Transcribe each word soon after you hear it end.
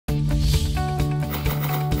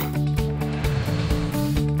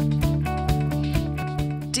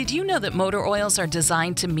Did you know that motor oils are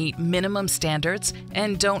designed to meet minimum standards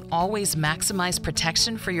and don't always maximize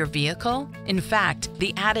protection for your vehicle? In fact,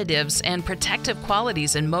 the additives and protective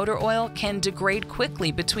qualities in motor oil can degrade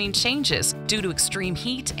quickly between changes due to extreme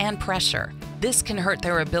heat and pressure. This can hurt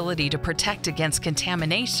their ability to protect against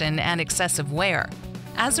contamination and excessive wear.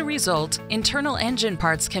 As a result, internal engine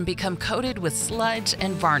parts can become coated with sludge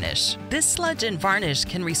and varnish. This sludge and varnish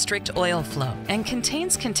can restrict oil flow and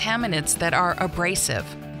contains contaminants that are abrasive.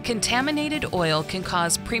 Contaminated oil can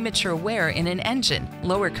cause premature wear in an engine,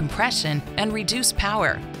 lower compression, and reduce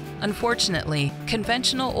power. Unfortunately,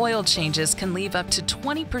 conventional oil changes can leave up to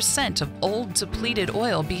 20% of old, depleted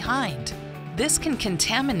oil behind. This can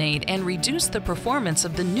contaminate and reduce the performance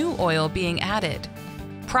of the new oil being added.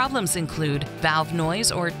 Problems include valve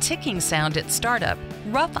noise or ticking sound at startup,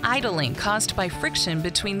 rough idling caused by friction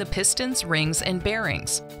between the pistons, rings, and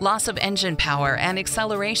bearings, loss of engine power and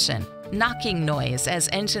acceleration, knocking noise as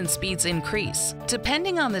engine speeds increase.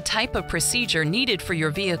 Depending on the type of procedure needed for your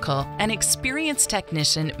vehicle, an experienced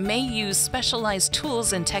technician may use specialized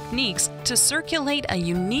tools and techniques to circulate a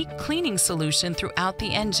unique cleaning solution throughout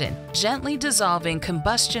the engine, gently dissolving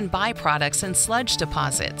combustion byproducts and sludge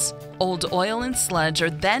deposits. Old oil and sludge are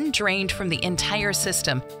then drained from the entire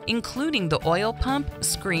system, including the oil pump,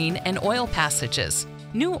 screen, and oil passages.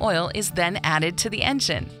 New oil is then added to the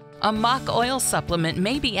engine. A MOC oil supplement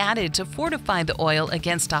may be added to fortify the oil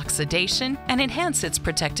against oxidation and enhance its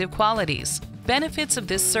protective qualities. Benefits of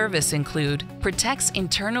this service include: protects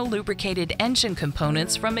internal lubricated engine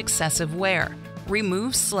components from excessive wear,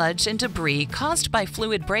 removes sludge and debris caused by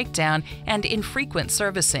fluid breakdown and infrequent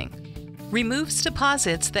servicing, removes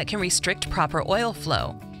deposits that can restrict proper oil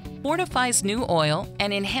flow, fortifies new oil,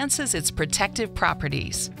 and enhances its protective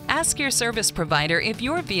properties. Ask your service provider if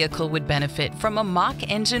your vehicle would benefit from a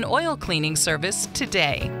MOC engine oil cleaning service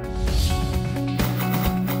today.